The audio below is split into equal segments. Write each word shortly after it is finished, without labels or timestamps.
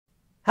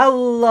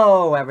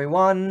Hello,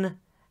 everyone,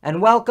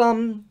 and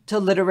welcome to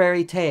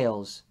Literary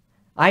Tales.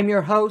 I'm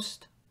your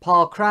host,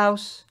 Paul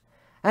Krause,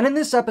 and in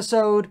this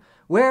episode,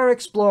 we're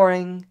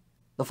exploring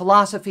the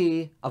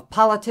philosophy of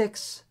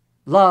politics,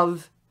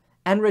 love,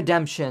 and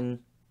redemption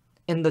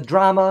in the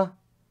drama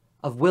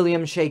of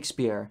William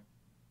Shakespeare.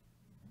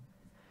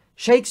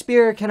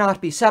 Shakespeare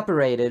cannot be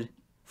separated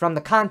from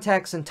the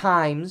context and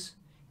times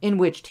in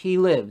which he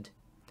lived.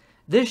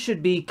 This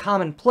should be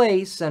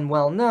commonplace and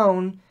well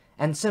known,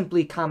 and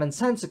simply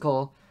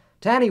commonsensical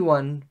to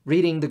anyone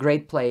reading the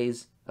great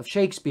plays of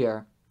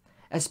Shakespeare,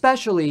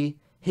 especially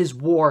his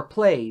war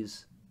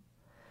plays.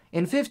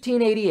 In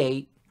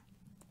 1588,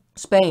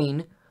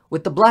 Spain,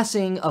 with the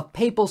blessing of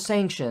papal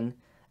sanction,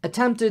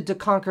 attempted to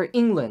conquer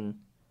England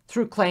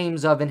through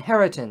claims of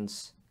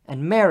inheritance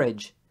and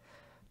marriage,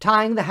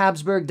 tying the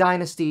Habsburg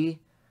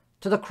dynasty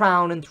to the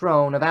crown and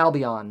throne of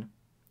Albion.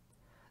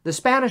 The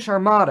Spanish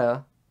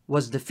Armada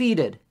was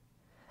defeated,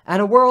 and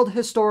a world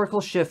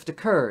historical shift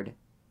occurred.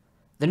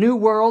 The New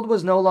World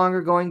was no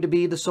longer going to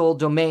be the sole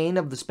domain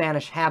of the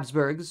Spanish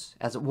Habsburgs,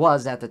 as it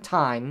was at the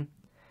time,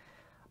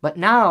 but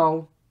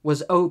now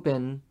was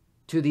open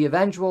to the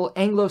eventual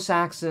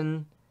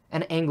Anglo-Saxon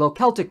and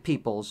Anglo-Celtic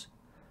peoples,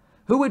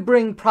 who would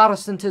bring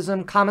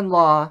Protestantism, common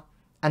law,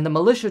 and the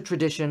militia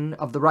tradition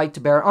of the right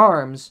to bear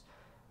arms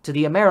to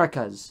the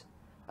Americas,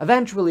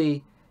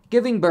 eventually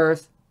giving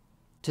birth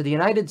to the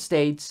United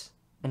States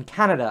and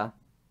Canada.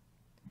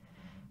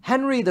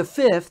 Henry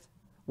V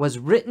was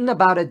written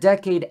about a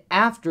decade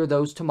after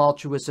those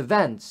tumultuous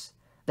events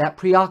that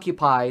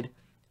preoccupied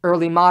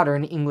early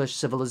modern English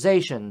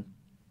civilization.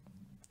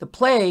 The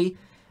play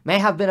may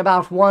have been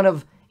about one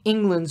of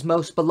England's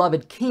most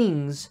beloved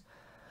kings,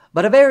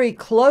 but a very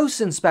close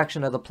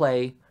inspection of the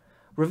play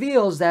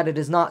reveals that it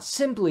is not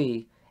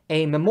simply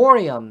a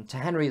memoriam to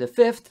Henry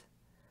V,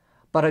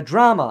 but a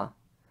drama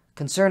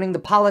concerning the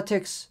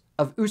politics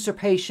of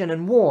usurpation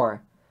and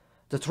war,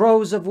 the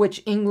throes of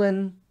which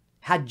England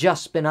had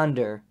just been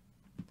under.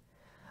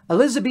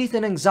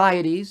 Elizabethan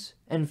anxieties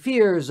and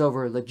fears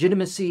over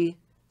legitimacy,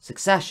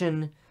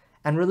 succession,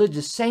 and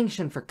religious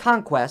sanction for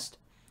conquest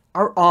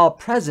are all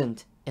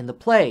present in the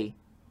play.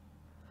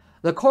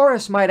 The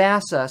chorus might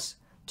ask us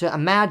to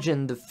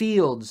imagine the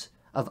fields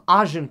of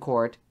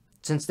Agincourt,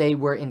 since they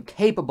were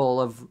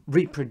incapable of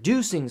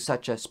reproducing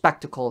such a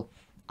spectacle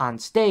on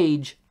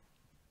stage.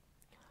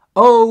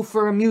 Oh,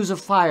 for a muse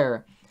of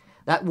fire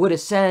that would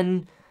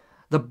ascend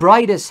the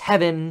brightest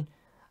heaven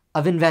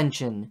of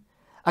invention,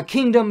 a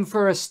kingdom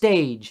for a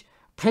stage,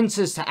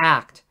 princes to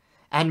act,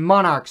 and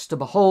monarchs to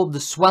behold the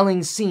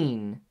swelling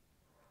scene.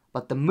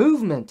 But the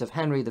movement of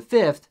Henry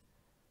V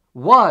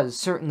was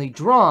certainly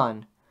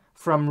drawn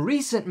from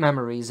recent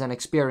memories and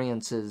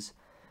experiences,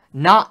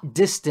 not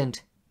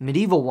distant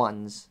medieval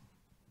ones.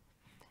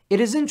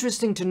 It is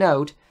interesting to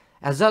note,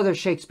 as other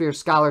Shakespeare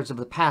scholars of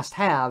the past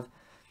have,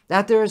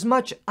 that there is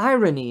much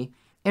irony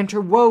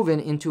interwoven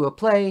into a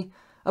play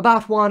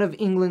about one of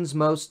England's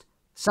most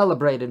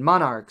celebrated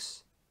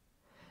monarchs.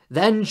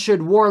 Then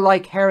should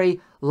warlike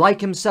Harry,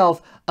 like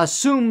himself,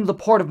 assume the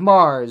port of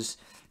Mars,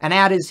 and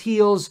at his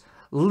heels,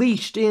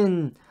 leashed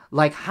in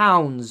like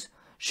hounds,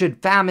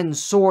 should famine,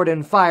 sword,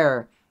 and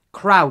fire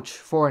crouch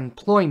for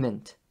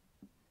employment.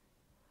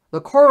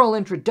 The choral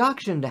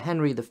introduction to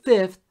Henry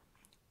V,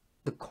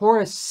 the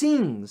chorus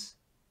sings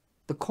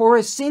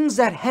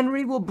that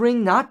Henry will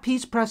bring not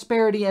peace,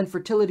 prosperity, and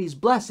fertility's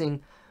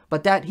blessing,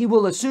 but that he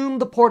will assume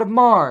the port of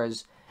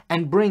Mars,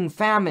 and bring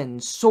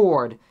famine,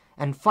 sword,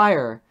 and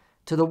fire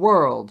to the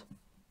world.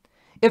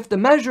 If the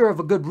measure of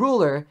a good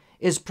ruler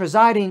is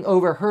presiding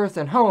over hearth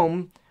and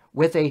home,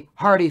 with a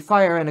hearty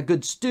fire and a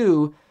good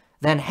stew,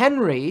 then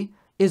Henry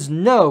is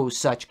no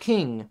such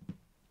king.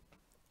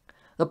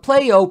 The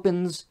play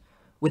opens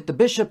with the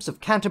bishops of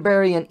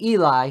Canterbury and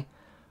Ely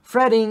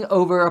fretting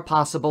over a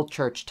possible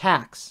church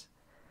tax.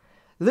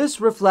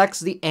 This reflects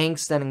the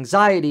angst and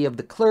anxiety of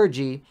the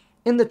clergy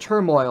in the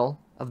turmoil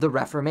of the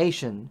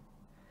Reformation.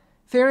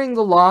 Fearing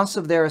the loss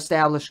of their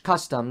established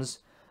customs,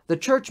 the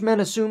churchmen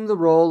assume the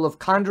role of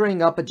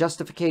conjuring up a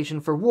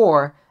justification for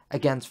war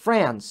against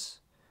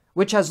France,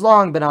 which has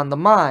long been on the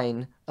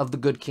mind of the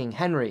good King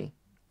Henry.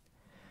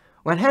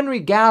 When Henry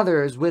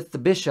gathers with the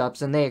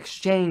bishops and they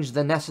exchange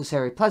the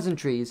necessary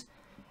pleasantries,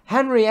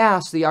 Henry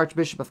asks the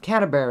Archbishop of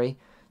Canterbury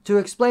to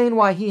explain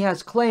why he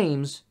has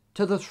claims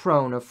to the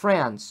throne of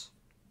France.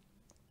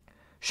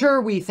 "Sure,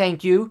 we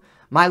thank you,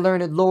 my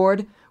learned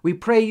lord, we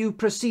pray you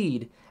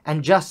proceed,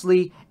 and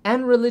justly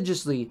and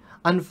religiously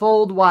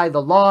unfold why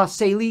the law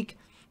Salique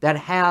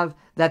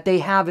that they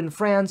have in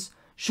France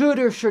should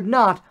or should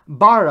not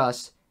bar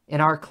us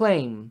in our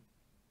claim."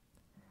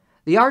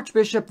 The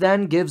Archbishop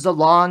then gives a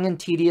long and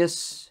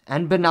tedious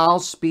and banal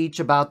speech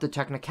about the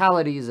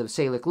technicalities of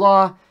Salic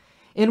law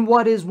in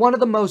what is one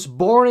of the most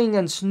boring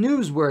and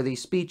snooze-worthy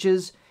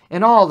speeches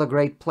in all the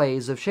great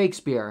plays of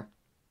Shakespeare.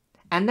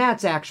 And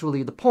that's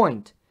actually the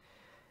point.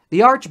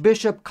 The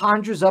Archbishop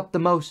conjures up the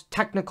most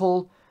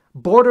technical,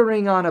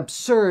 bordering on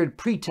absurd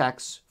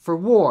pretexts for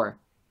war.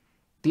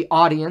 The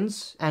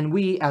audience, and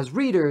we as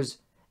readers,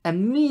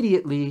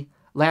 immediately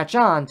latch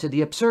on to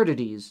the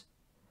absurdities.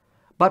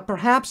 But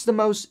perhaps the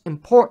most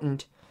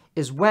important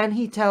is when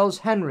he tells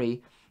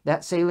Henry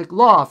that Salic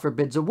law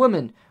forbids a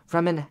woman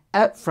from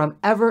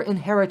ever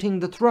inheriting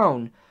the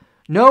throne.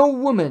 No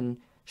woman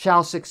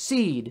shall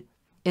succeed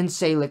in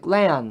Salic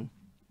land.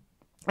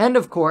 And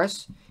of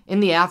course, in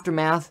the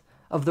aftermath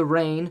of the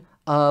reign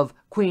of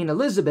Queen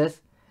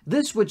Elizabeth,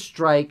 this would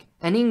strike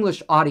an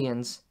English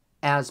audience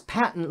as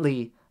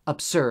patently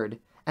absurd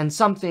and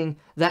something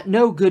that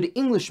no good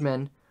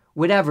Englishman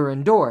would ever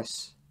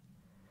endorse.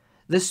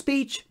 The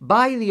speech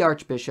by the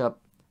Archbishop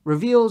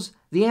reveals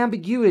the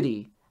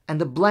ambiguity and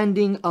the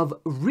blending of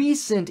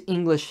recent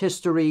English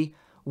history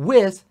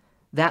with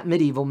that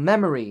medieval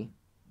memory.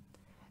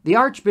 The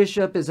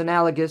Archbishop is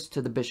analogous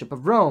to the Bishop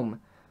of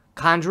Rome,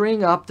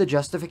 conjuring up the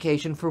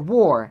justification for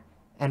war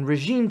and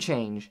regime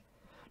change.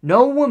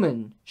 No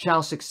woman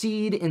shall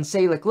succeed in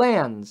Salic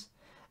lands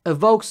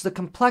evokes the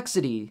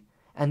complexity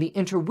and the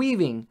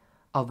interweaving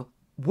of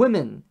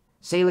women,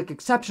 Salic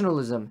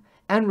exceptionalism,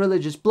 and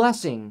religious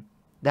blessing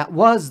that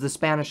was the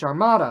Spanish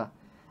Armada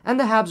and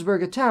the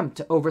Habsburg attempt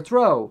to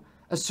overthrow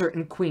a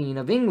certain Queen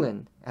of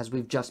England, as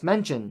we've just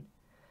mentioned.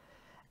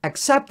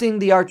 Accepting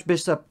the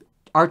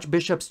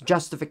Archbishop's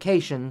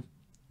justification,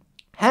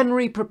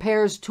 Henry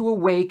prepares to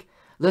awake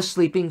the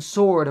sleeping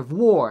sword of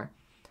war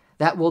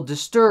that will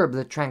disturb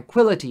the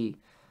tranquility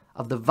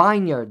of the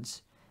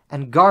vineyards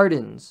and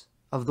gardens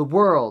of the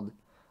world,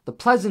 the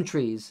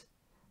pleasantries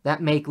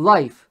that make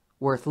life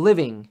worth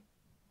living.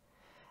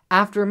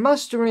 After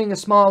mustering a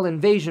small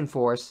invasion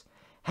force,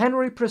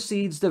 Henry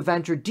proceeds to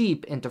venture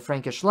deep into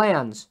Frankish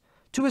lands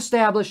to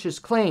establish his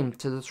claim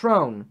to the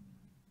throne.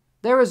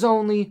 There is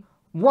only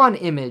one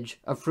image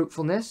of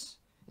fruitfulness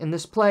in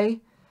this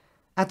play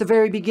at the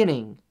very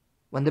beginning,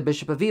 when the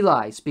Bishop of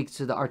Ely speaks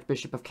to the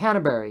Archbishop of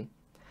Canterbury,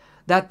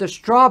 that the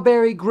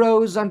strawberry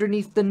grows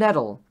underneath the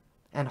nettle,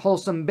 and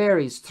wholesome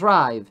berries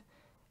thrive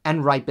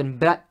and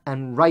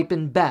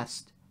ripen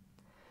best.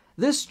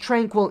 This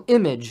tranquil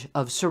image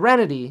of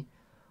serenity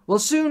will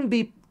soon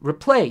be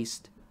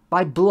replaced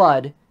by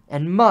blood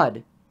and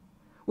mud.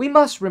 We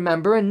must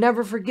remember and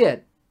never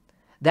forget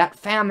that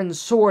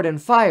famine's sword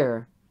and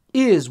fire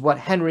is what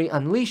Henry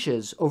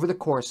unleashes over the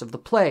course of the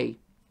play.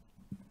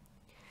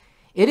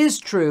 It is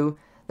true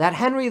that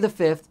Henry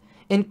V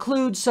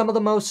includes some of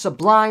the most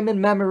sublime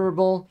and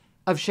memorable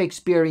of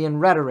Shakespearean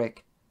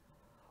rhetoric.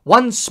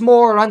 "Once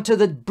more unto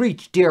the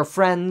breach, dear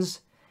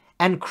friends,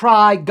 and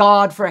cry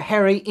God for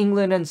Harry,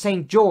 England, and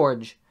St.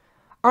 George,"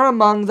 are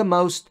among the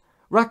most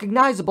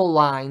recognizable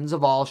lines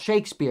of all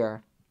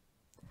Shakespeare.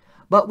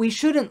 But we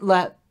shouldn't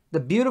let the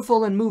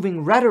beautiful and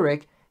moving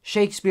rhetoric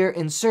Shakespeare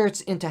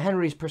inserts into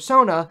Henry's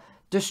persona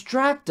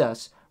distract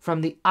us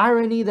from the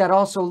irony that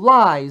also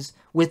lies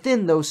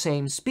within those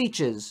same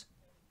speeches.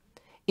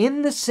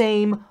 In the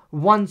same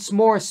 "once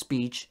more"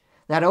 speech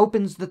that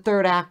opens the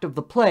third act of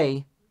the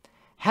play,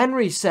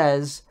 Henry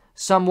says,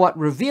 somewhat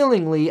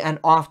revealingly and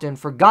often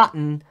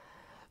forgotten,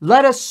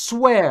 "Let us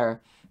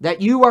swear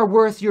that you are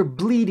worth your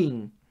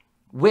bleeding,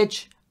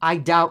 which I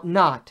doubt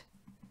not.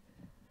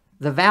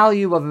 The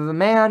value of a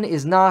man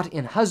is not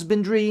in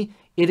husbandry,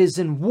 it is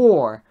in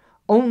war,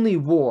 only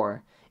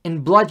war,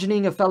 in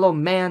bludgeoning a fellow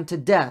man to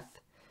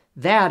death.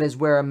 That is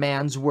where a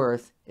man's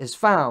worth is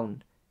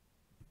found."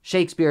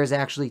 Shakespeare is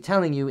actually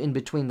telling you in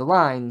between the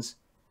lines,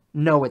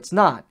 no, it's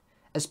not,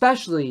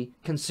 especially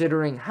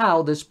considering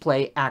how this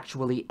play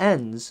actually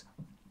ends.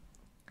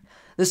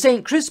 The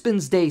St.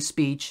 Crispin's Day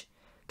speech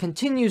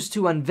continues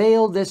to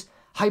unveil this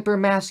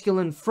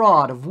hypermasculine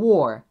fraud of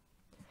war.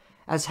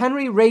 As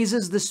Henry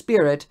raises the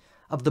spirit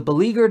of the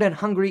beleaguered and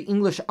hungry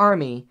English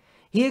army,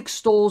 he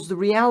extols the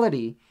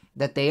reality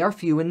that they are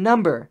few in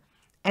number,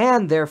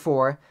 and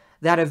therefore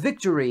that a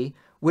victory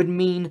would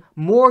mean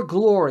more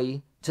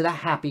glory to the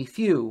happy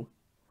few.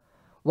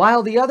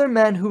 While the other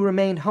men who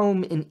remain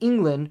home in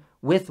England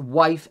with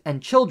wife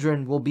and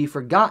children will be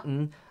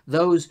forgotten,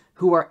 those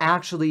who are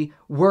actually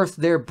worth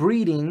their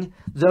breeding,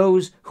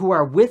 those who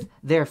are with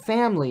their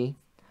family,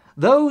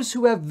 those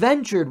who have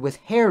ventured with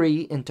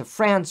Harry into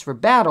France for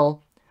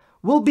battle,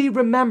 will be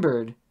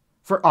remembered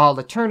for all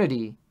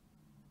eternity.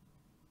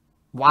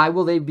 Why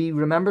will they be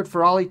remembered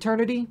for all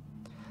eternity?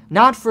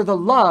 Not for the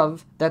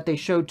love that they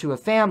showed to a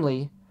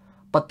family,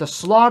 but the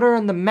slaughter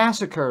and the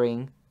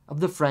massacring of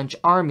the French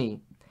army.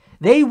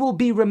 They will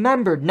be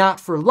remembered not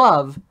for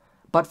love,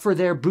 but for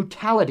their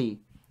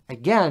brutality.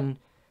 Again,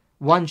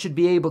 one should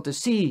be able to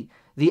see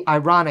the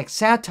ironic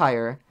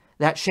satire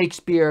that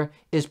Shakespeare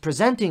is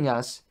presenting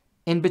us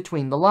in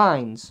between the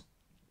lines.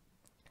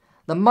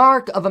 The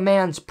mark of a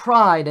man's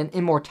pride and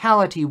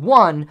immortality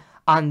won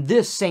on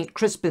this St.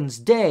 Crispin's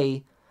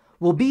Day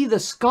will be the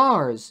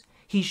scars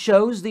he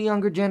shows the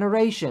younger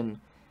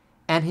generation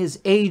and his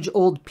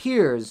age-old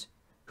peers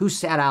who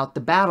sat out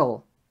the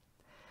battle.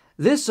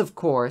 This, of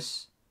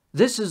course,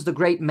 this is the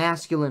great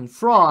masculine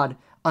fraud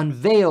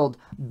unveiled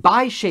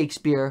by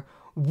Shakespeare.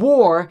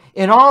 War,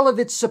 in all of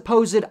its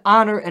supposed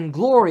honor and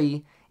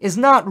glory, is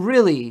not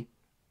really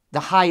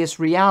the highest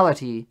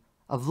reality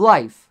of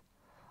life.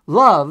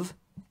 Love,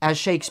 as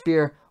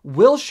Shakespeare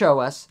will show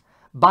us,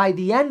 by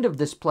the end of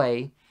this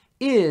play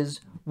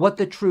is what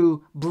the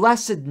true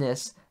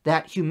blessedness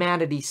that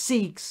humanity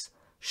seeks,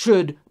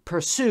 should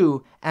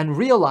pursue, and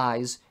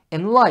realize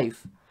in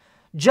life,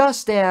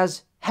 just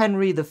as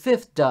Henry V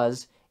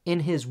does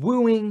in his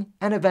wooing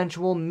and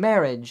eventual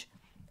marriage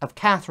of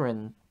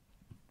Catherine.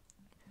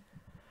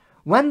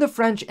 When the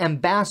French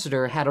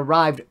ambassador had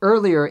arrived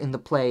earlier in the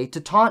play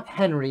to taunt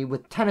Henry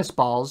with tennis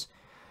balls,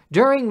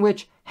 during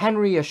which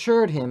Henry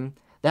assured him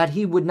that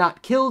he would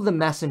not kill the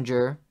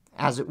messenger,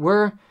 as it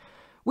were,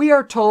 we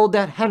are told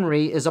that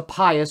Henry is a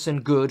pious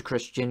and good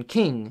Christian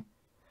king.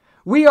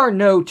 We are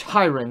no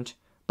tyrant,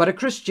 but a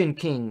Christian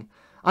king,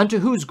 unto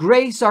whose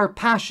grace our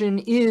passion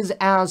is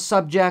as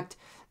subject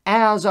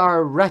as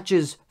our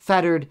wretches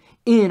fettered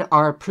in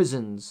our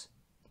prisons.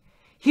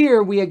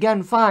 Here we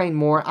again find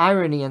more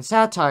irony and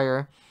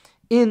satire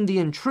in the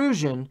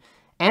intrusion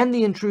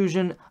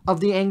of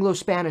the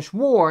Anglo-Spanish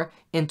War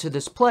into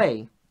this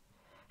play.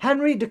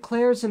 Henry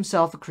declares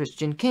himself a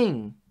Christian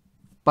king,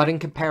 but in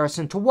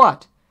comparison to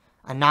what?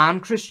 A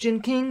non-Christian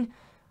king?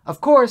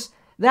 Of course,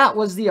 that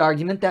was the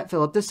argument that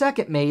Philip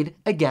II made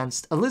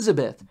against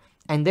Elizabeth,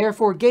 and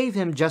therefore gave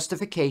him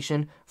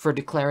justification for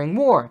declaring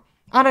war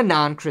on a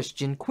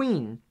non-Christian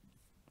queen.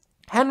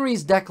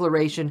 Henry's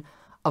declaration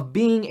of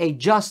being a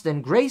just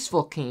and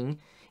graceful king,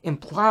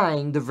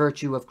 implying the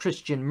virtue of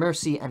Christian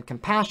mercy and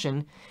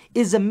compassion,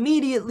 is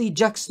immediately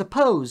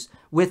juxtaposed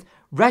with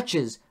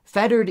wretches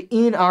fettered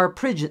in our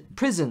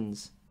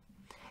prisons.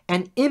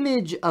 An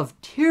image of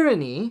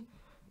tyranny,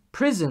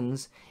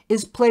 prisons,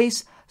 is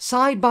placed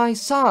side by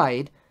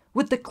side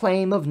with the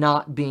claim of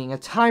not being a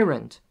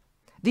tyrant.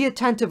 The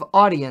attentive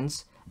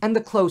audience and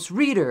the close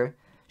reader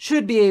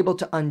should be able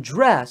to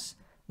undress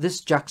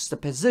this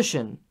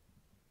juxtaposition.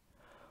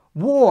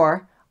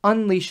 War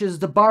unleashes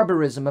the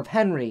barbarism of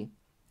Henry,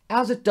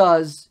 as it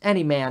does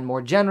any man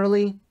more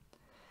generally,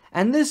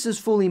 and this is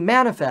fully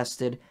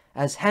manifested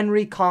as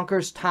Henry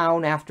conquers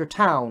town after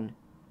town.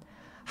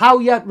 How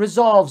yet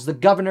resolves the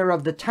governor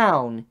of the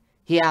town?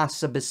 He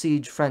asks a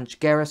besieged French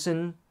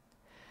garrison.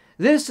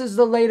 This is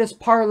the latest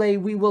parley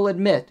we will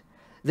admit.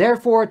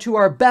 Therefore to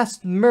our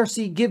best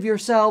mercy give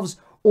yourselves,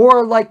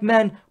 or like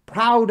men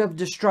proud of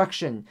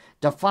destruction,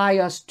 defy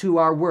us to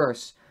our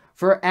worst.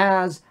 For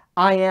as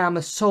I am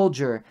a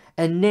soldier,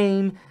 and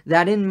name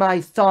that in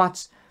my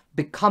thoughts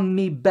become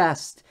me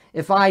best,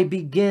 if I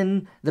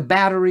begin the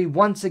battery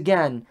once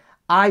again,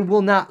 I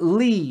will not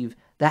leave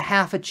the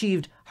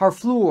half-achieved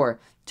Harfleur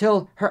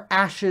till her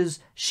ashes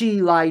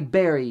she lie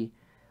bury.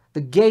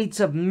 The gates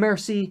of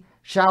mercy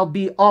shall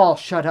be all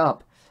shut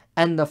up,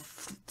 and the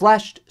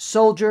fleshed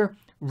soldier,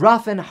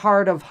 rough and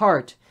hard of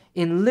heart,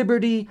 in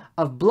liberty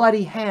of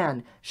bloody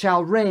hand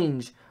shall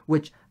range,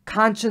 which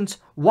conscience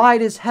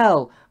wide as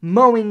hell,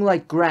 mowing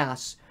like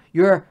grass,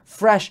 your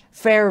fresh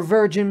fair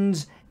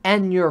virgins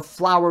and your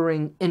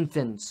flowering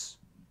infants.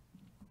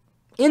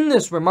 In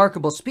this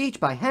remarkable speech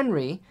by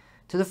Henry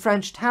to the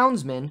French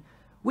townsmen,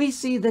 we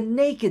see the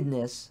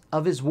nakedness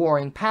of his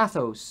warring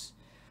pathos.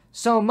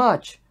 So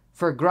much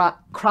for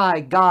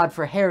cry God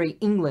for Harry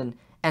England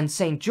and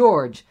St.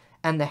 George,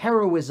 and the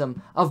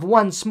heroism of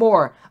once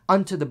more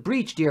unto the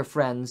breach, dear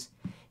friends.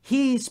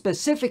 He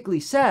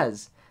specifically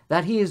says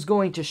that he is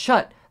going to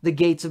shut the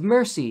gates of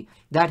mercy,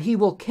 that he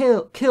will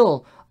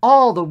kill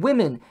all the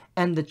women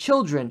and the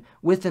children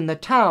within the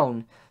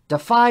town,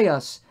 defy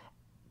us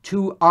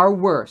to our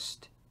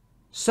worst.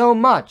 So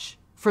much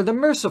for the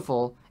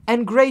merciful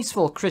and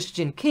graceful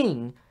Christian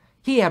king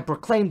he had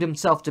proclaimed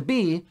himself to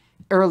be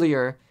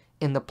earlier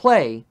in the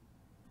play.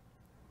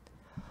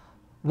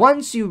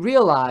 Once you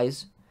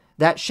realize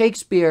that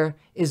Shakespeare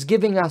is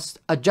giving us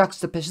a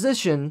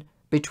juxtaposition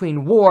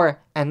between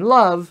war and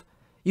love,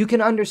 you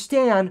can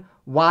understand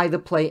why the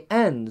play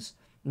ends,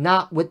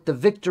 not with the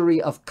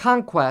victory of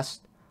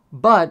conquest,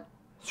 but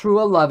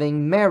through a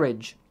loving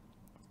marriage.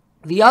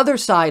 The other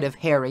side of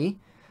Harry,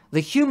 the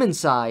human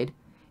side,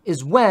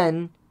 is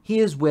when he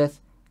is with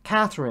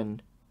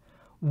Catherine.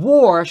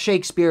 War,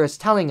 Shakespeare is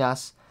telling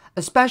us,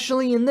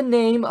 especially in the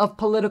name of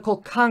political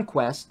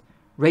conquest,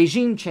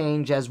 regime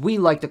change as we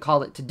like to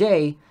call it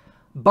today,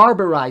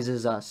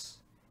 barbarizes us.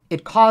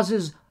 It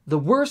causes the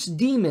worst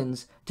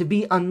demons to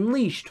be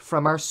unleashed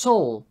from our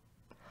soul.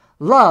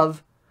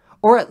 Love,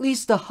 or at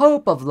least the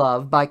hope of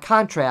love, by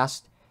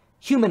contrast,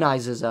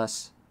 humanizes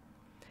us.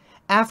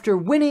 After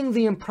winning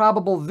the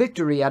improbable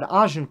victory at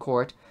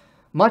Agincourt,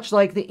 much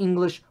like the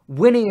English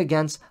winning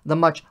against the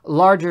much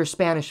larger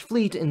Spanish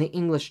fleet in the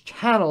English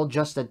Channel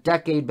just a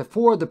decade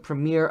before the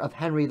premiere of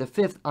Henry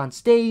V on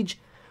stage,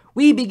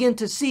 we begin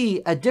to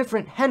see a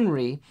different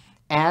Henry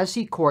as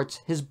he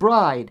courts his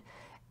bride,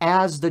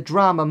 as the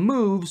drama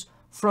moves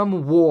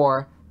from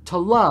war to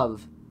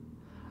love.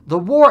 The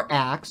war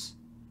acts,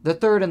 the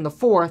third and the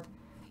fourth,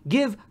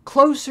 give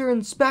closer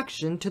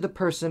inspection to the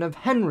person of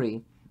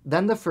Henry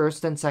than the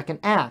first and second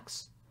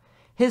acts.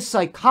 His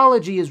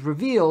psychology is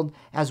revealed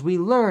as we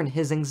learn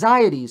his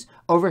anxieties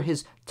over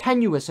his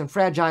tenuous and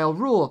fragile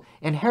rule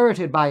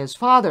inherited by his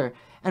father,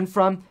 and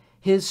from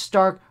his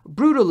stark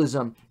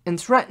brutalism in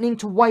threatening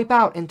to wipe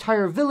out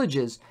entire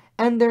villages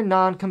and their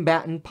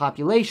non-combatant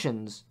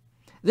populations.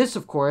 This,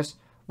 of course,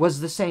 was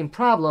the same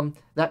problem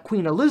that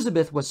Queen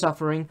Elizabeth was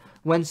suffering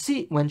when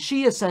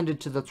she ascended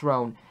to the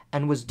throne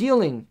and was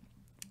dealing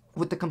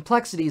with the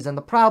complexities and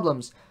the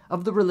problems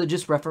of the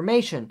religious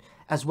Reformation,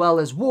 as well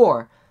as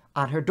war,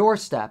 on her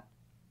doorstep.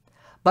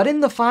 But in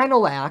the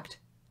final act,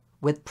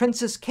 with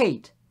Princess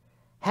Kate,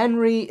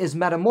 Henry is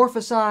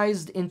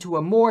metamorphosized into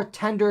a more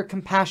tender,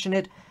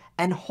 compassionate,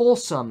 and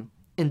wholesome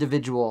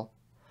individual.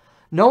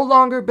 No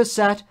longer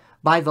beset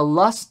by the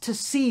lust to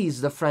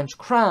seize the French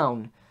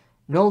crown,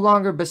 no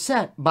longer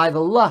beset by the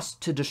lust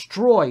to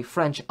destroy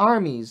French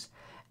armies,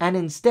 and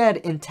instead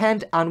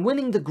intent on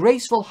winning the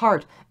graceful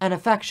heart and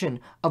affection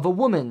of a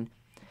woman,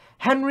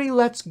 Henry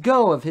lets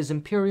go of his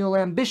imperial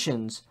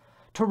ambitions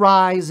to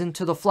rise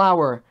into the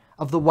flower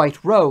of the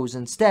white rose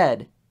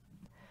instead.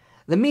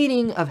 The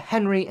meeting of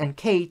Henry and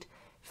Kate,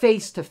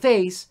 face to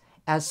face,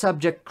 as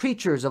subject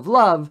creatures of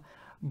love,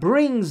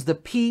 brings the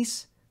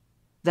peace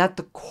that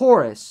the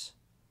chorus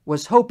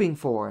was hoping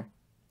for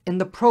in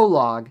the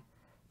prologue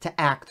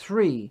to Act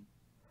 3.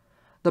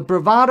 The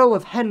bravado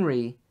of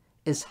Henry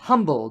is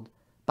humbled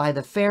by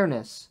the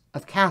fairness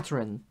of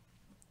Catherine.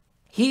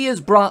 He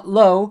is brought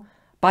low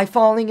by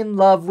falling in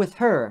love with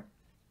her,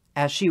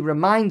 as she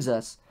reminds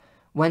us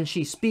when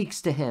she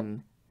speaks to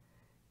him,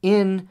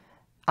 in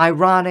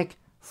ironic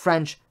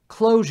French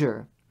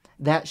closure,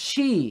 that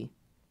she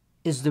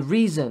is the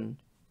reason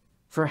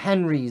for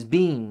Henry's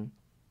being.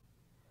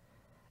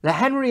 The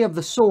Henry of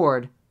the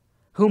Sword,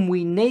 whom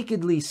we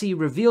nakedly see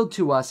revealed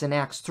to us in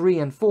Acts 3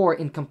 and 4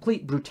 in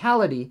complete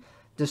brutality,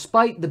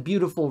 despite the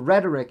beautiful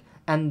rhetoric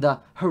and the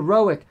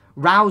heroic,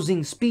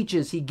 rousing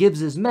speeches he gives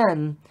his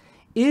men,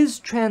 is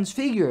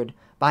transfigured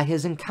by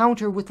his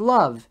encounter with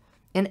love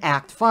in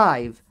Act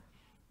 5.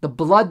 The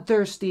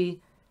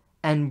bloodthirsty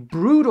and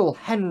brutal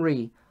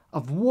Henry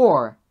of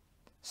war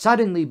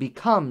suddenly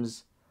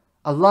becomes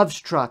a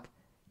love-struck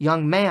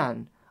young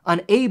man,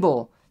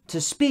 unable to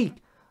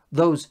speak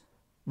those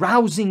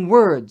rousing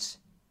words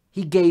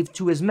he gave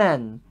to his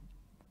men.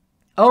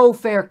 "O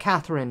fair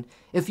Catherine,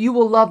 if you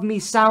will love me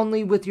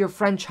soundly with your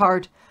French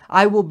heart,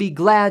 I will be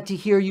glad to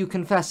hear you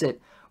confess it,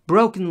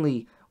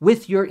 brokenly,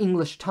 with your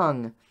English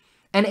tongue.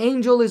 An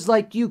angel is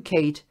like you,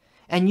 Kate,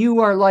 and you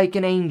are like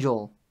an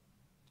angel."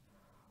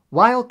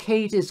 While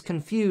Kate is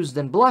confused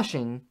and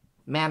blushing,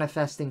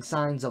 manifesting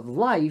signs of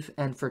life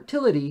and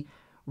fertility,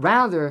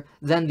 rather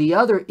than the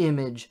other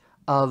image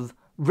of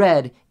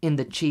red in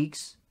the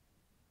cheeks,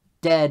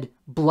 dead,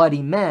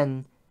 bloody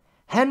men,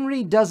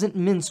 Henry doesn't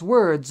mince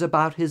words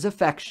about his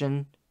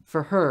affection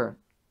for her.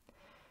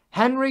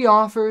 Henry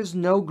offers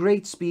no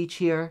great speech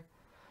here,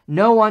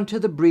 no unto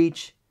the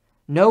breach,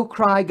 no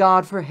cry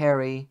God for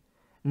Harry,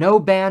 no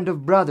band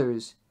of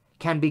brothers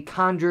can be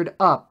conjured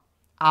up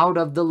out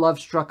of the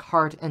love-struck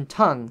heart and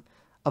tongue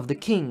of the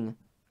king.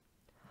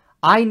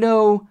 I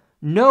know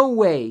no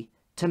way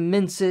to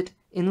mince it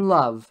in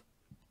love,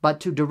 but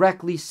to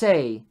directly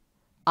say,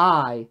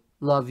 I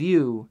love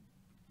you.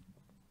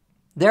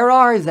 There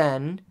are,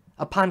 then,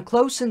 upon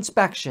close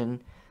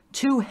inspection,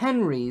 two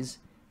Henrys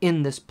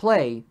in this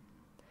play.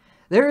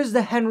 There is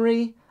the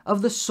Henry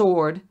of the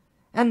sword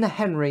and the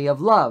Henry of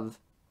love.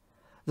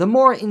 The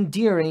more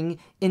endearing,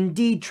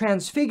 indeed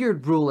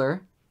transfigured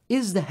ruler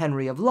is the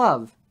Henry of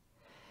love.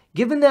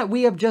 Given that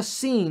we have just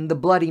seen the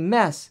bloody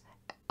mess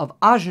of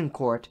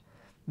Agincourt,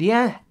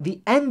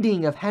 the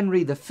ending of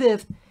Henry V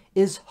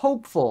is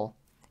hopeful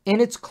in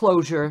its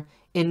closure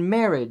in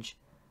marriage.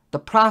 The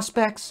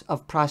prospects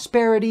of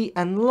prosperity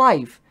and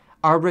life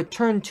are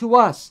returned to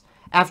us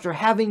after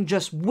having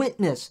just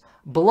witnessed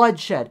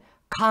bloodshed,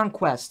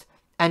 conquest,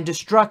 and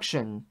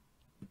destruction.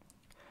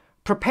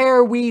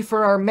 Prepare we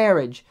for our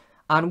marriage,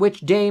 on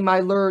which day my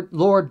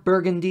Lord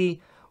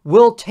Burgundy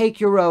will take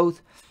your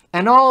oath,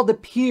 and all the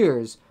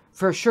peers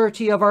for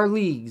surety of our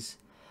leagues.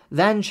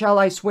 Then shall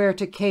I swear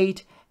to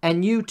Kate,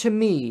 and you to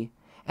me,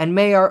 and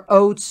may our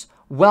oaths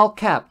well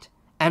kept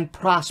and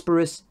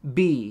prosperous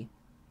be.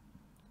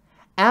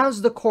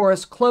 As the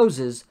chorus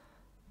closes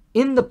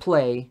in the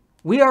play,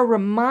 we are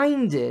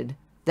reminded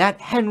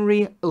that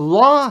Henry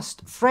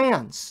lost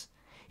France.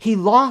 He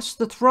lost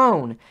the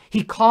throne.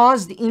 He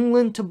caused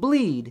England to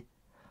bleed.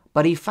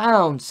 But he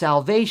found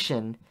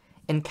salvation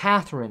in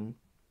Catherine.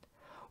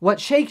 What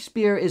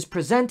Shakespeare is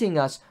presenting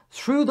us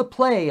through the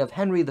play of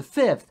Henry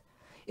V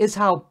is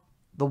how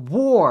the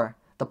war,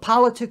 the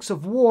politics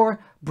of war,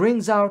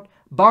 brings out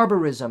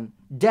barbarism,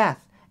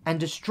 death, and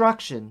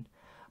destruction.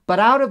 But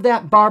out of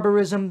that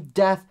barbarism,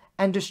 death,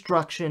 and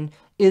destruction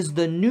is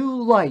the new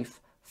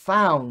life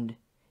found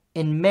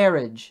in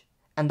marriage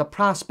and the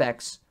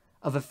prospects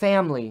of a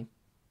family.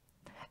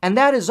 And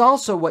that is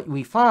also what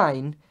we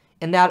find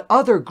in that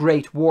other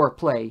great war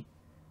play,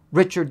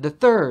 Richard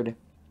III.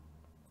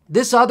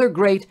 This other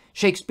great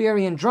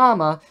Shakespearean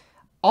drama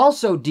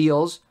also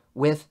deals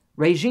with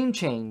regime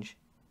change.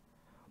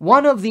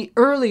 One of the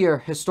earlier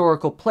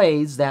historical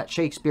plays that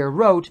Shakespeare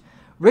wrote,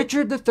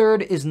 Richard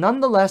III is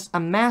nonetheless a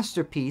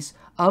masterpiece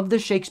of the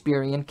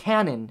Shakespearean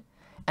canon.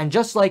 And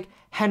just like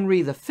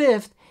Henry V,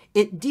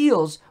 it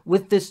deals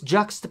with this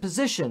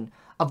juxtaposition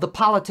of the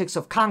politics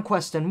of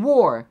conquest and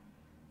war,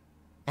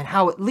 and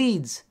how it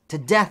leads to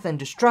death and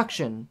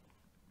destruction,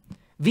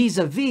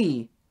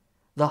 vis-a-vis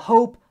the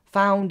hope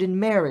found in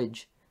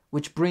marriage,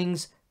 which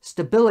brings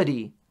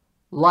stability,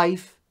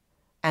 life,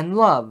 and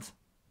love.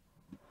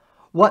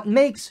 What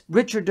makes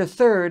Richard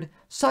III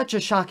such a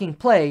shocking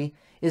play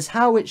is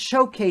how it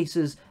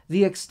showcases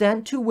the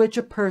extent to which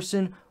a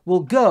person will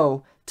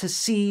go to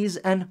seize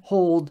and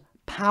hold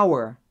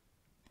power.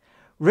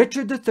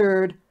 Richard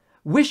III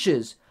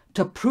wishes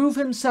to prove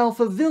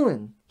himself a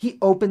villain, he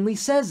openly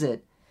says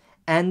it,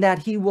 and that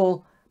he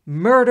will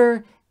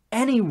murder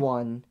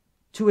anyone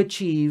to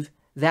achieve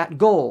that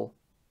goal.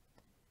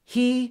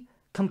 He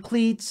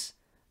completes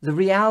the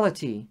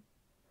reality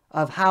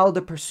of how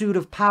the pursuit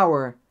of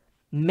power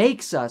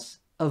makes us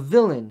a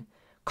villain,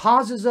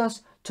 causes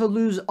us to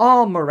lose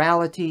all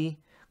morality,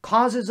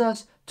 causes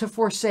us to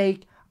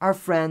forsake our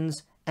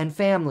friends and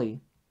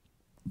family.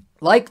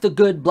 Like the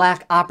good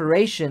black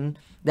operation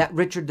that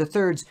Richard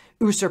III's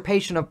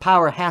usurpation of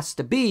power has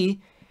to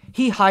be,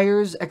 he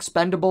hires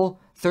expendable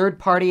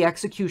third-party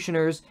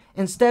executioners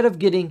instead of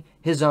getting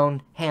his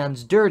own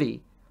hands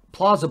dirty.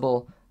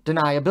 Plausible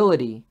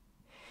deniability.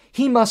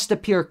 He must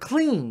appear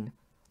clean,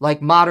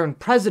 like modern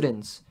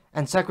presidents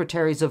and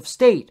secretaries of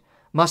state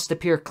must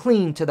appear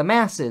clean to the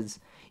masses,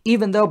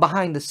 even though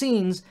behind the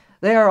scenes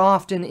they are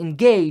often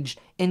engaged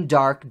in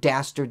dark,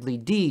 dastardly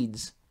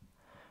deeds.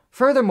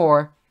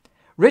 Furthermore,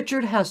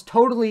 Richard has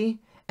totally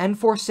and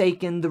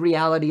forsaken the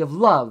reality of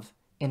love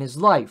in his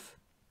life.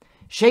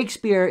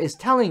 Shakespeare is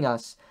telling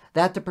us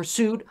that the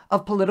pursuit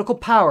of political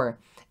power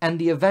and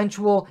the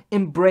eventual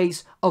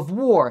embrace of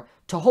war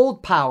to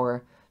hold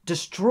power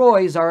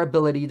destroys our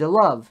ability to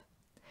love.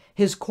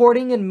 His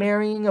courting and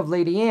marrying of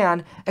Lady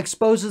Anne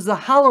exposes the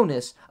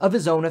hollowness of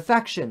his own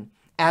affection,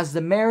 as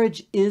the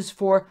marriage is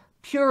for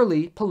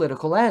purely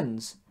political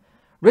ends.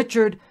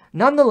 Richard,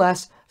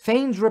 nonetheless,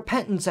 feigns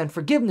repentance and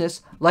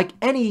forgiveness like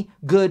any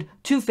good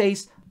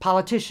two-faced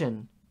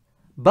politician.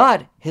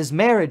 But his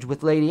marriage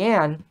with Lady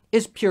Anne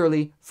is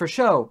purely for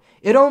show.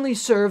 It only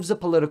serves a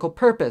political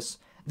purpose.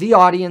 The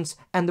audience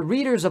and the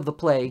readers of the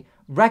play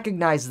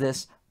recognize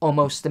this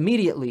almost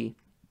immediately.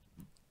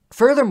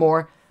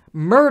 Furthermore,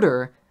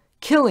 murder,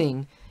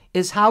 killing,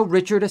 is how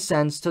Richard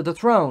ascends to the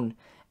throne,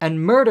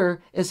 and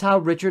murder is how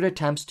Richard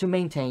attempts to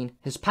maintain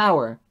his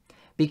power.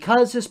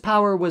 Because his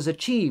power was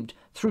achieved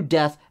through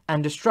death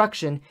and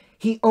destruction,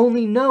 he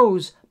only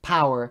knows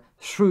power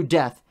through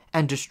death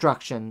and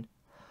destruction.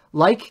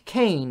 Like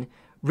Cain,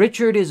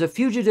 Richard is a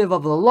fugitive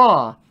of the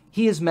law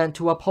he is meant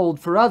to uphold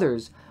for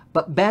others,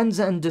 but bends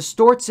and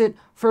distorts it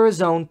for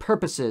his own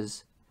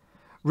purposes.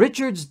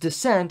 Richard's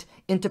descent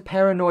into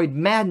paranoid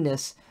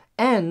madness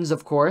ends,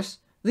 of course,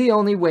 the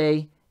only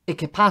way it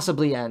could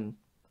possibly end,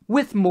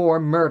 with more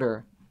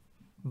murder.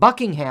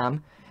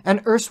 Buckingham,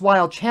 an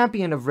erstwhile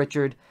champion of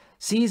Richard,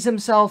 sees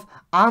himself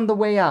on the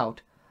way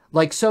out,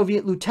 like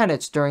Soviet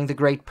lieutenants during the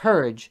Great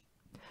Purge.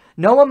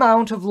 No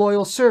amount of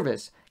loyal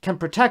service can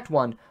protect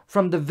one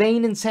from the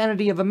vain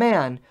insanity of a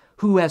man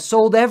who has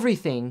sold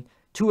everything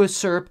to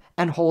usurp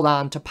and hold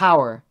on to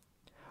power.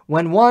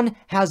 When one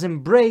has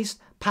embraced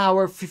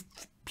power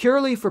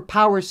purely for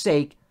power's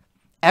sake,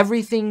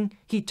 everything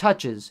he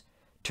touches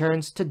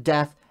turns to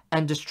death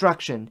and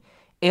destruction.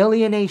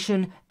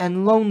 Alienation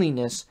and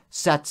loneliness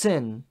sets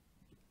in.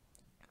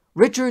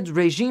 Richard's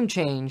regime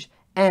change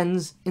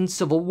ends in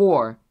civil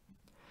war.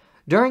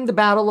 During the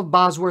Battle of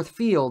Bosworth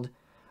Field,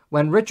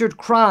 when Richard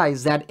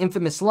cries that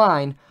infamous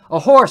line, "A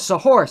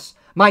horse,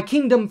 my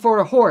kingdom for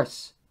a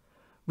horse,"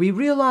 we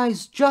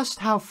realize just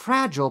how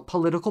fragile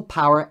political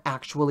power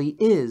actually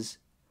is.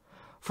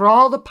 For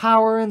all the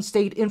power and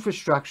state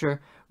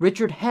infrastructure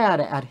Richard had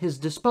at his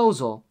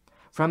disposal,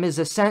 from his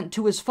ascent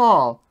to his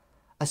fall,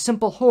 a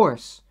simple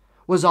horse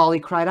was all he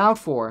cried out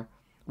for,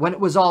 when it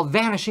was all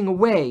vanishing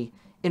away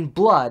in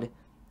blood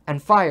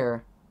and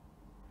fire.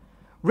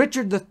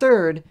 Richard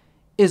III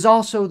is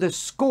also the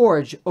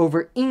scourge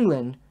over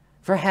England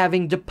for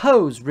having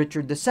deposed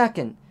Richard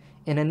II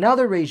in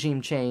another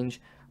regime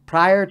change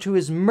prior to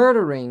his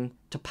murdering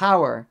to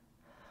power.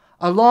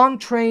 A long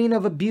train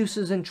of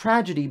abuses and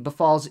tragedy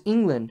befalls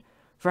England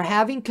for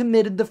having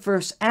committed the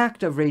first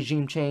act of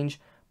regime change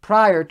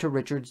prior to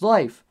Richard's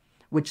life,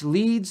 which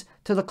leads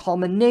to the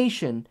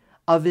culmination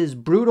of his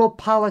brutal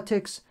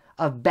politics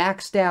of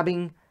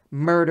backstabbing,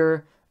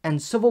 murder,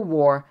 and civil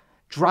war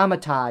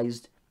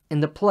dramatized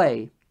in the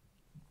play.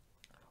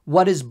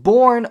 What is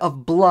born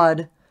of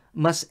blood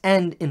must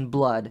end in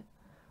blood.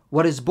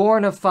 What is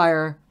born of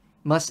fire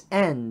must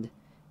end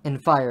in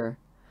fire.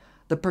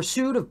 The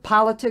pursuit of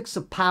politics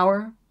of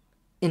power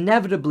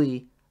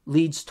inevitably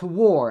leads to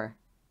war,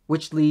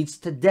 which leads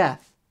to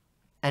death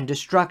and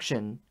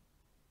destruction.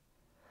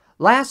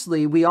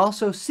 Lastly, we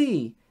also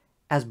see,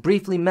 as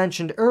briefly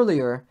mentioned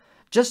earlier,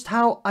 just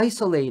how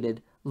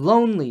isolated,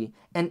 lonely,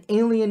 and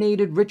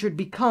alienated Richard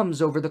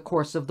becomes over the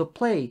course of the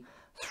play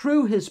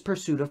through his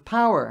pursuit of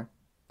power.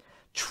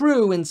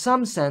 True, in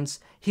some sense,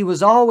 he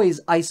was always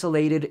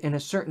isolated in a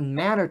certain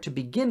manner to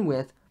begin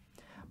with,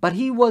 but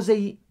he was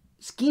a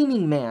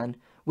scheming man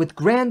with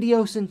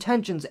grandiose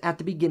intentions at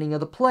the beginning of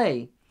the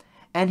play,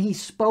 and he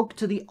spoke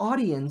to the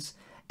audience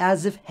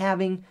as if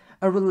having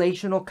a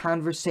relational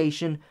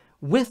conversation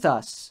with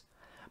us.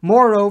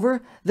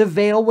 Moreover, the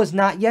veil was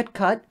not yet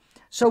cut,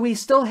 so he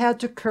still had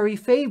to curry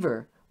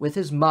favor with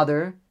his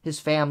mother, his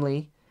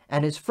family,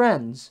 and his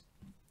friends.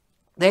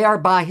 They are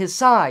by his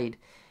side,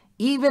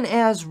 even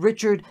as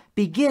Richard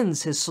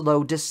begins his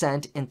slow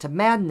descent into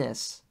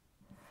madness.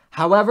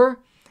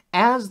 However,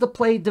 as the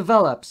play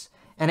develops,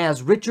 and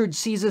as Richard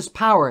seizes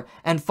power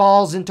and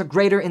falls into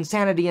greater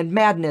insanity and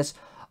madness,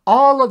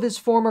 all of his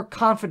former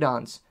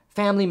confidants,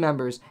 family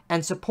members,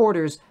 and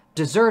supporters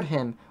desert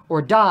him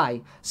or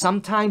die,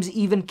 sometimes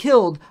even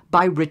killed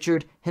by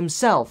Richard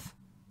himself.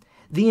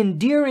 The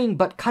endearing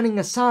but cunning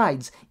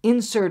asides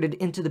inserted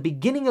into the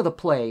beginning of the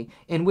play,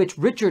 in which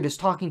Richard is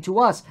talking to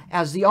us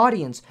as the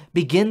audience,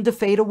 begin to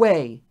fade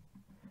away.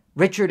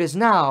 Richard is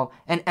now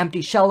an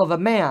empty shell of a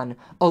man,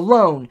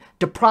 alone,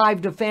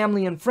 deprived of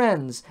family and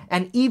friends,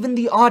 and even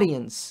the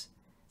audience.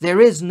 There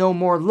is no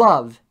more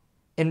love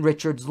in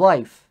Richard's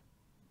life.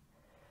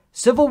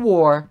 Civil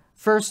war,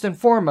 first and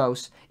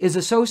foremost, is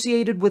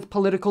associated with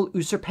political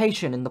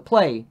usurpation in the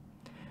play.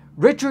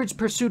 Richard's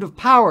pursuit of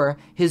power,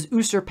 his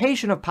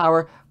usurpation of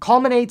power,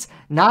 culminates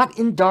not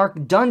in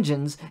dark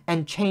dungeons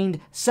and chained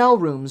cell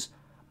rooms,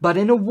 but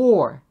in a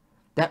war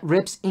that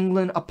rips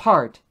England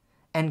apart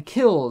and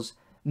kills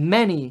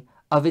many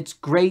of its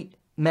great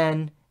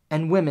men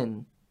and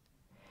women.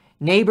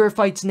 Neighbor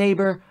fights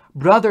neighbor,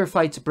 brother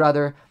fights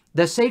brother.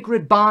 The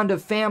sacred bond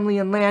of family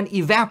and land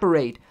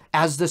evaporate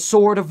as the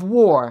sword of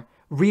war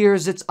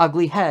rears its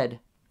ugly head.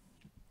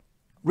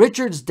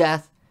 Richard's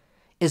death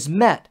is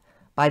met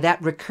by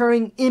that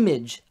recurring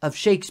image of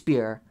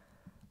Shakespeare,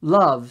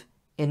 love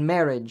in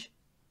marriage.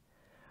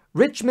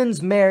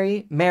 Richmond's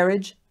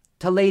marriage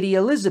to Lady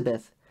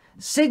Elizabeth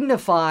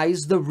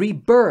signifies the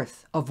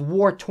rebirth of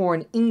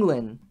war-torn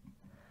England.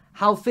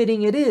 How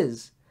fitting it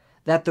is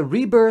that the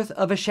rebirth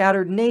of a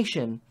shattered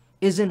nation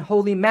is in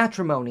holy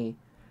matrimony,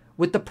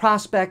 with the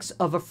prospects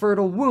of a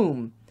fertile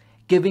womb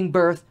giving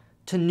birth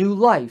to new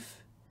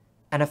life,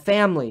 and a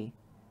family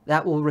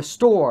that will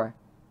restore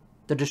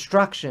the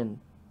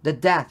destruction, the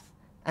death,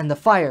 and the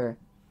fire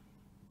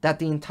that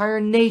the entire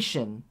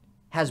nation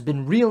has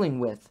been reeling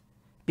with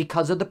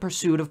because of the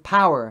pursuit of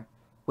power,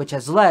 which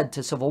has led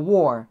to civil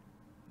war.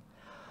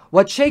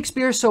 What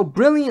Shakespeare so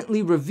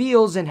brilliantly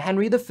reveals in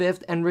Henry V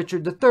and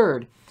Richard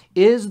III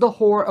is the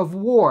horror of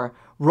war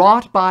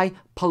wrought by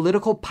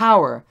political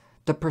power,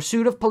 the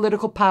pursuit of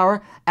political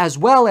power, as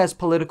well as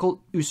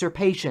political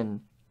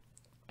usurpation.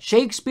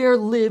 Shakespeare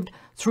lived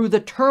through the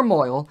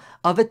turmoil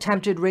of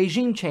attempted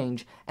regime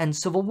change and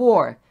civil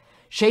war.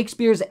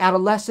 Shakespeare's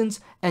adolescence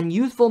and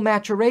youthful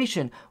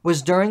maturation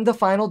was during the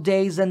final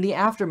days and the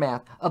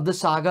aftermath of the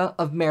saga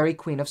of Mary,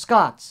 Queen of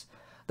Scots.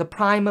 The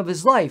prime of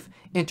his life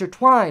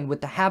intertwined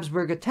with the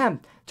Habsburg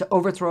attempt to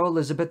overthrow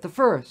Elizabeth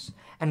I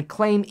and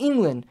claim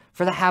England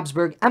for the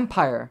Habsburg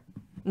Empire,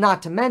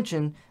 not to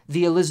mention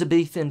the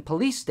Elizabethan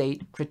police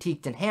state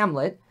critiqued in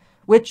Hamlet,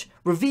 which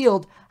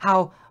revealed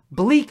how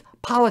bleak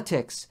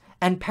politics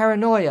and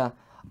paranoia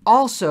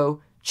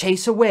also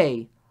chase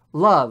away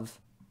love.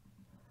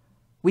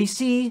 We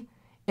see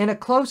in a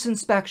close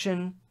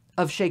inspection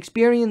of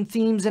Shakespearean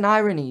themes and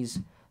ironies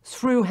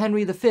through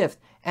Henry V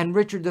and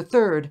Richard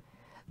III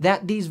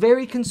that these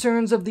very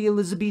concerns of the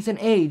Elizabethan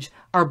age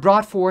are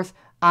brought forth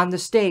on the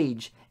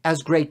stage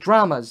as great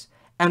dramas,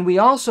 and we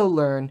also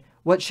learn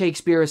what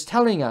Shakespeare is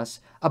telling us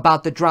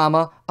about the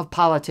drama of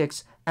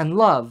politics and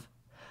love.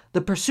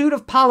 The pursuit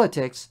of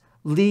politics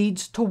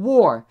leads to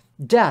war,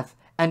 death,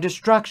 and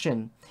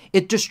destruction.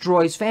 It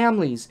destroys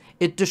families.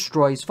 It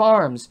destroys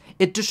farms.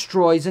 It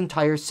destroys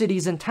entire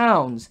cities and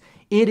towns.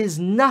 It is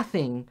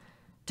nothing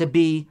to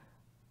be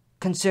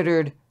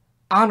considered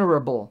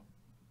honorable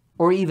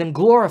or even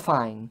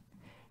glorifying.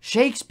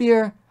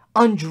 Shakespeare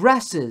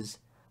undresses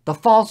the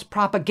false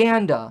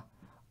propaganda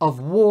of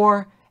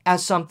war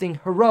as something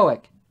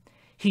heroic.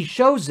 He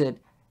shows it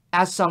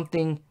as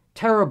something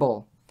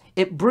terrible.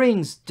 It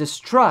brings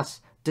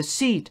distrust,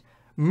 deceit,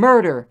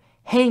 murder,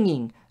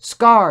 hanging,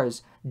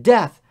 scars,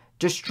 death,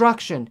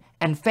 destruction,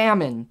 and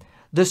famine.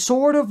 The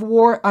sword of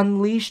war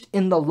unleashed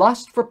in the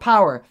lust for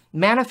power,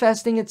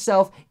 manifesting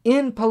itself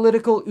in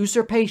political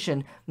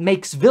usurpation,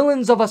 makes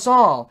villains of us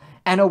all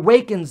and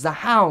awakens the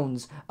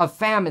hounds of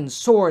famine,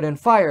 sword, and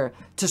fire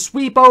to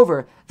sweep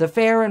over the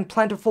fair and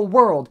plentiful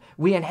world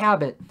we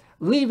inhabit,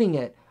 leaving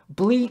it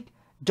bleak,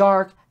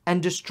 dark,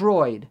 and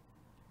destroyed.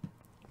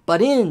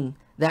 But in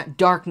that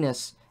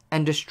darkness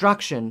and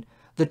destruction,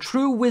 the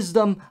true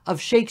wisdom of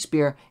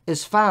Shakespeare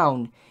is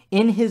found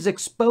in his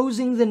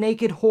exposing the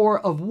naked horror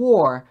of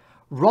war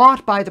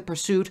wrought by the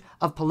pursuit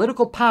of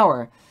political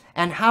power,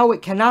 and how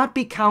it cannot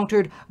be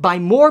countered by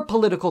more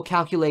political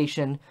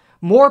calculation,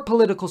 more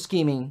political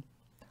scheming,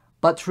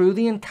 but through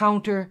the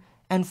encounter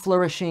and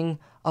flourishing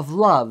of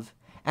love,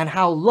 and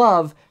how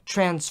love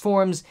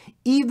transforms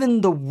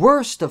even the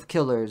worst of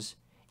killers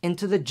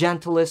into the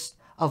gentlest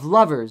of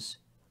lovers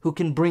who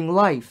can bring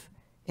life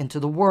into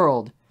the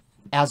world,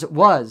 as it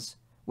was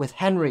with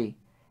Henry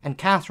and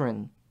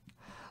Catherine.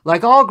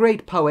 Like all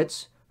great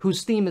poets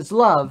whose theme is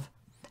love,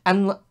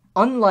 and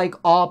unlike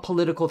all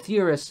political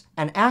theorists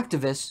and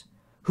activists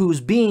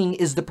whose being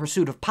is the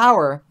pursuit of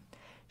power,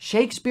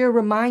 Shakespeare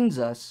reminds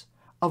us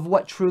of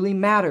what truly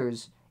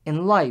matters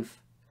in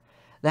life.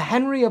 The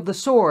Henry of the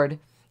Sword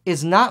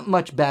is not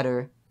much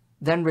better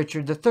than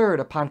Richard III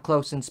upon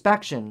close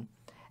inspection,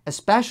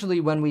 especially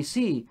when we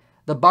see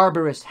the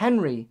barbarous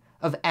Henry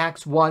of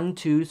Acts 1,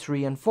 2,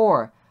 3, and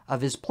 4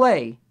 of his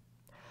play.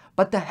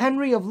 But the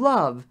Henry of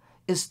Love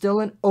is still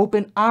an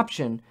open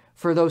option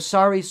for those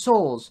sorry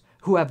souls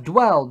who have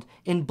dwelled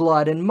in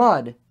blood and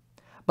mud.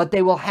 But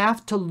they will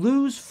have to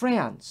lose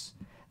France.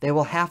 They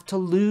will have to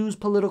lose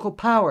political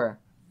power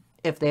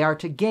if they are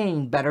to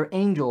gain better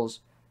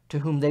angels to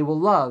whom they will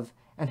love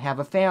and have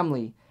a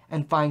family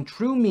and find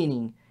true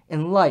meaning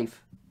in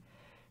life.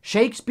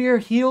 Shakespeare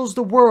heals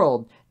the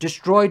world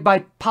destroyed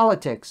by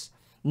politics,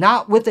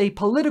 not with a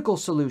political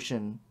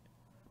solution,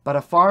 but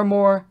a far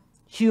more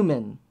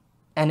human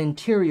and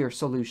interior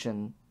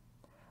solution: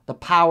 the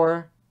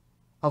power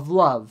of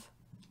love.